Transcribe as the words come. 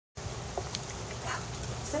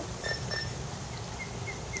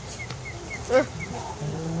She's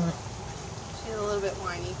a little bit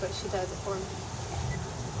whiny, but she does it for me.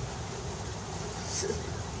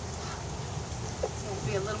 You have to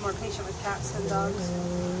be a little more patient with cats than dogs.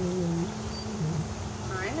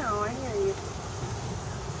 I know, I hear you.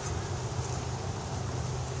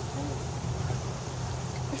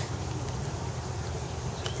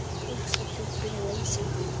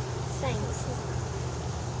 Thanks.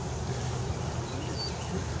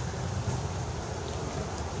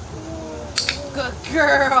 Good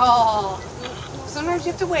girl. Sometimes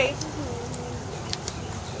you have to wait.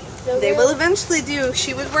 They will eventually do.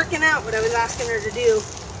 She was working out what I was asking her to do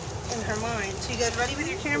in her mind. So you guys ready with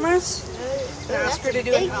your cameras? And ask her to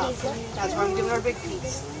do it up. That's why I'm giving her a big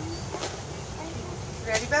piece.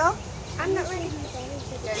 Ready, Belle? I'm not ready.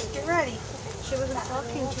 You guys get ready. She wasn't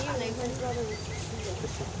talking to you. They went brother was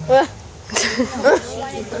Uh. I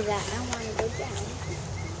want to do that. I want to go down.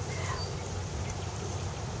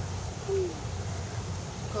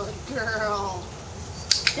 Good girl.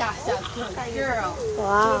 That's a good girl.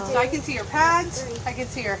 Wow. So I can see her pads. I can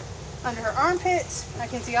see her under her armpits. I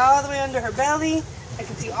can see all the way under her belly. I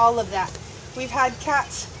can see all of that. We've had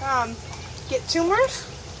cats get tumors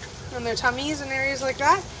in their tummies and areas like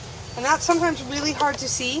that. And that's sometimes really hard to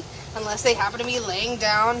see unless they happen to be laying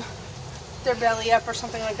down their belly up or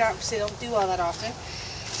something like that, which they don't do all that often.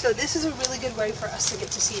 So this is a really good way for us to get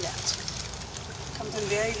to see that. Comes in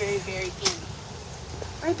very, very, very in.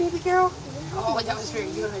 Right, baby girl? Oh, that was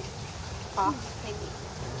very good. Oh, thank you.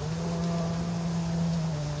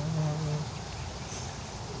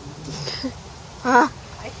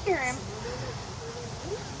 I hear him.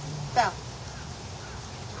 Belle.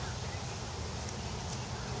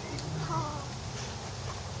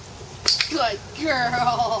 Good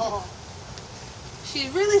girl. She's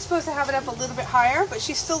really supposed to have it up a little bit higher, but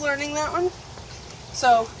she's still learning that one.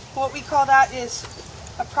 So what we call that is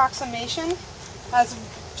approximation. As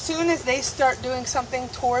soon as they start doing something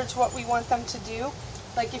towards what we want them to do,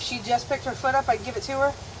 like if she just picked her foot up, I'd give it to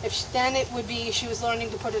her. Then it would be she was learning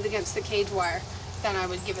to put it against the cage wire, then I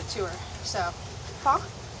would give it to her. So,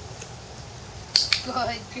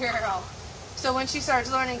 good girl. So when she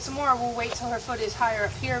starts learning some more, we'll wait till her foot is higher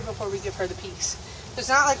up here before we give her the piece. It's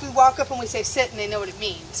not like we walk up and we say sit and they know what it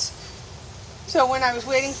means. So when I was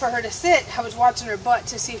waiting for her to sit, I was watching her butt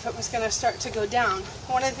to see if it was going to start to go down.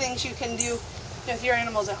 One of the things you can do with your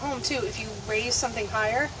animals at home too, if you raise something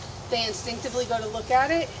higher, they instinctively go to look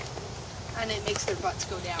at it and it makes their butts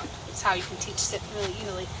go down. It's how you can teach sit really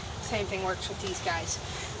easily. Same thing works with these guys.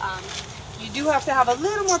 You do have to have a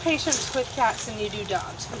little more patience with cats than you do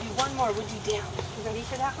dogs. We'll do one more. Would you down? You ready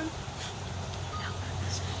for that one?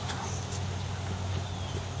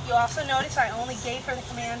 You also notice I only gave her the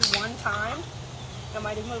command one time. I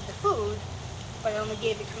might have moved the food, but I only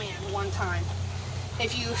gave the command one time.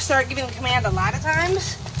 If you start giving the command a lot of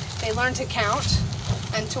times, they learn to count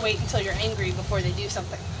and to wait until you're angry before they do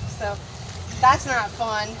something. So that's not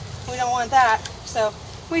fun. We don't want that. So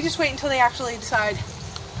we just wait until they actually decide,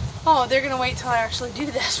 oh, they're going to wait till I actually do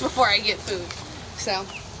this before I get food. So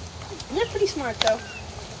they're pretty smart though.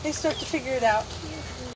 They start to figure it out.